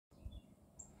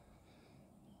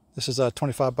This is a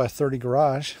 25 by 30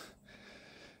 garage.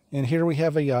 And here we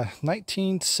have a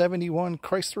 1971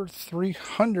 Chrysler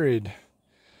 300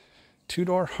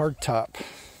 two-door hardtop.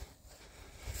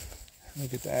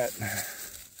 Look at that.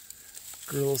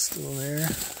 Grill's still there.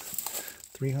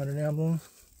 300 emblem.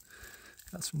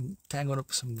 Got some tangled up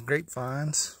with some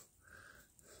grapevines.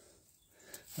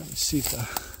 Let me see if I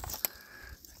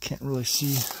can't really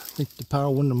see. I think the power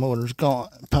window motor's gone.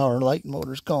 Power light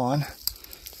motor's gone.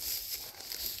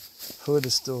 Hood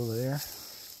is still there.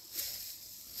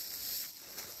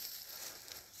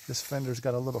 This fender's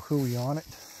got a little hooey on it.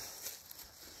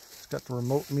 It's got the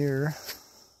remote mirror.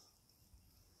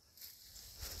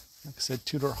 Like I said,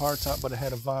 two-door hardtop, but it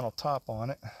had a vinyl top on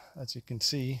it. As you can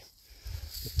see,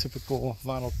 the typical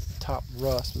vinyl top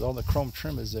rust with all the chrome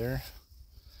trim is there.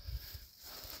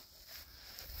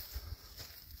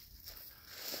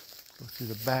 Go through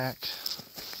the back.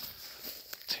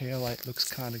 Taillight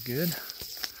looks kind of good.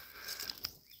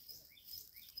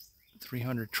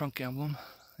 300 trunk emblem.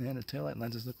 And the taillight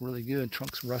lenses look really good.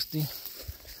 Trunk's rusty.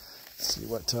 Let's see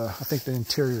what, I think the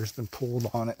interior's been pulled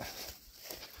on it.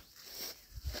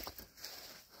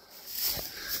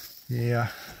 Yeah.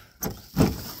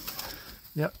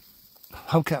 Yep.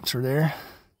 Hubcaps are there.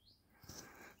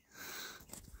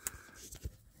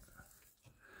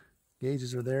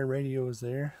 Gauges are there. Radio is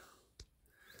there.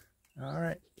 All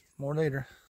right. More later.